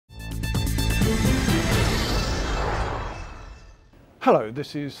Hello,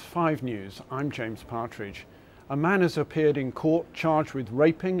 this is 5 News. I'm James Partridge. A man has appeared in court charged with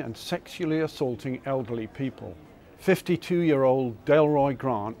raping and sexually assaulting elderly people. 52-year-old Delroy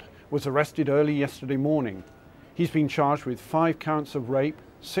Grant was arrested early yesterday morning. He's been charged with 5 counts of rape,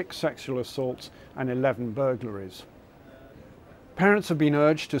 6 sexual assaults and 11 burglaries. Parents have been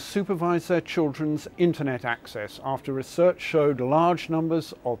urged to supervise their children's internet access after research showed large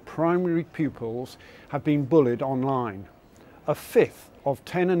numbers of primary pupils have been bullied online. A fifth of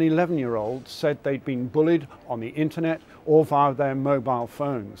 10 and 11-year-olds said they'd been bullied on the internet or via their mobile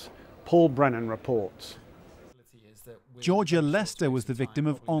phones. Paul Brennan reports. Georgia Lester was the victim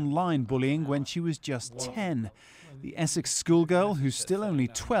of online bullying when she was just 10. The Essex schoolgirl, who's still only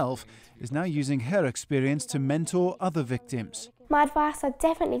 12, is now using her experience to mentor other victims. My advice, I'd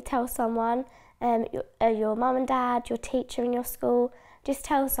definitely tell someone, your mum and dad, your teacher in your school, just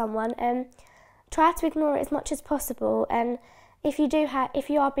tell someone. Try to ignore it as much as possible, and if you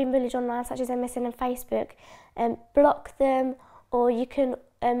are being bullied online, such as MSN and Facebook, block them, or you can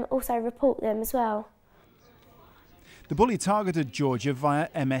also report them as well. The bully targeted Georgia via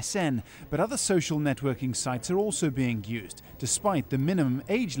MSN, but other social networking sites are also being used, despite the minimum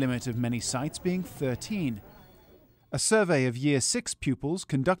age limit of many sites being 13. A survey of Year 6 pupils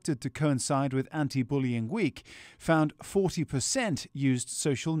conducted to coincide with Anti-Bullying Week found 40% used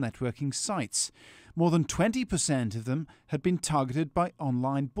social networking sites. More than 20% of them had been targeted by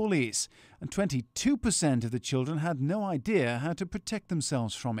online bullies, and 22% of the children had no idea how to protect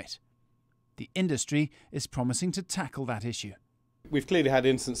themselves from it. The industry is promising to tackle that issue. We've clearly had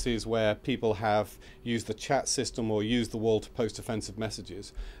instances where people have used the chat system or used the wall to post offensive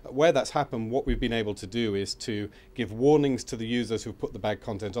messages. Where that's happened, what we've been able to do is to give warnings to the users who've put the bad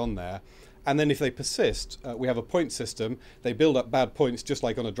content on there. And then if they persist, we have a point system. They build up bad points just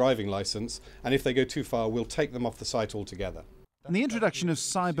like on a driving license. And if they go too far, we'll take them off the site altogether. And the introduction of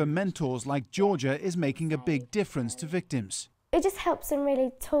cyber mentors like Georgia is making a big difference to victims. It just helps them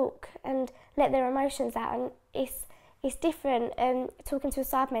really talk and let their emotions out, and it's different talking to a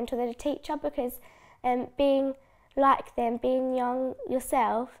cyber mentor than a teacher, because being like them, being young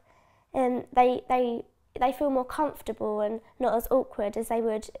yourself, they feel more comfortable and not as awkward as they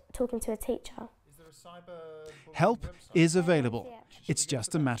would talking to a teacher. Help is available. It's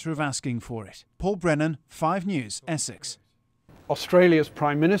just a matter of asking for it. Paul Brennan, 5 News, Essex. Australia's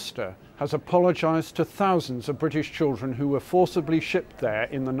Prime Minister has apologised to thousands of British children who were forcibly shipped there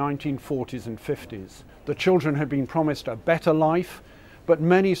in the 1940s and 50s. The children had been promised a better life, but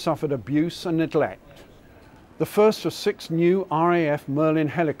many suffered abuse and neglect. The first of 6 new RAF Merlin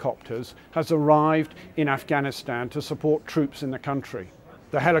helicopters has arrived in Afghanistan to support troops in the country.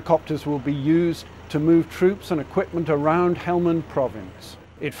 The helicopters will be used to move troops and equipment around Helmand province.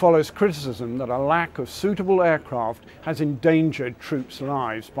 It follows criticism that a lack of suitable aircraft has endangered troops'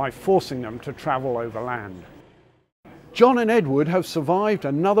 lives by forcing them to travel overland. John and Edward have survived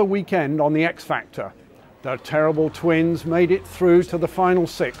another weekend on the X Factor. The terrible twins made it through to the final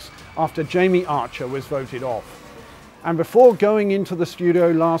 6 after Jamie Archer was voted off. And before going into the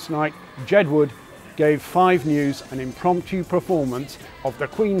studio last night, Jedward gave 5 News an impromptu performance of the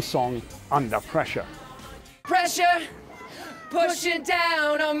Queen song Under Pressure. Pressure, pushing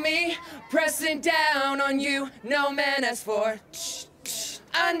down on me, pressing down on you, no man has for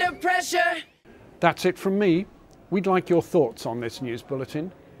under pressure. That's it from me. We'd like your thoughts on this news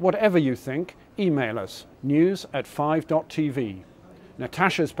bulletin. Whatever you think, email us, news@5.tv.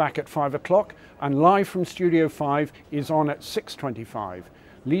 Natasha's back at 5 o'clock, and Live from Studio 5 is on at 6:25.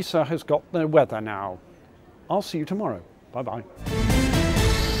 Lisa has got the weather now. I'll see you tomorrow. Bye-bye.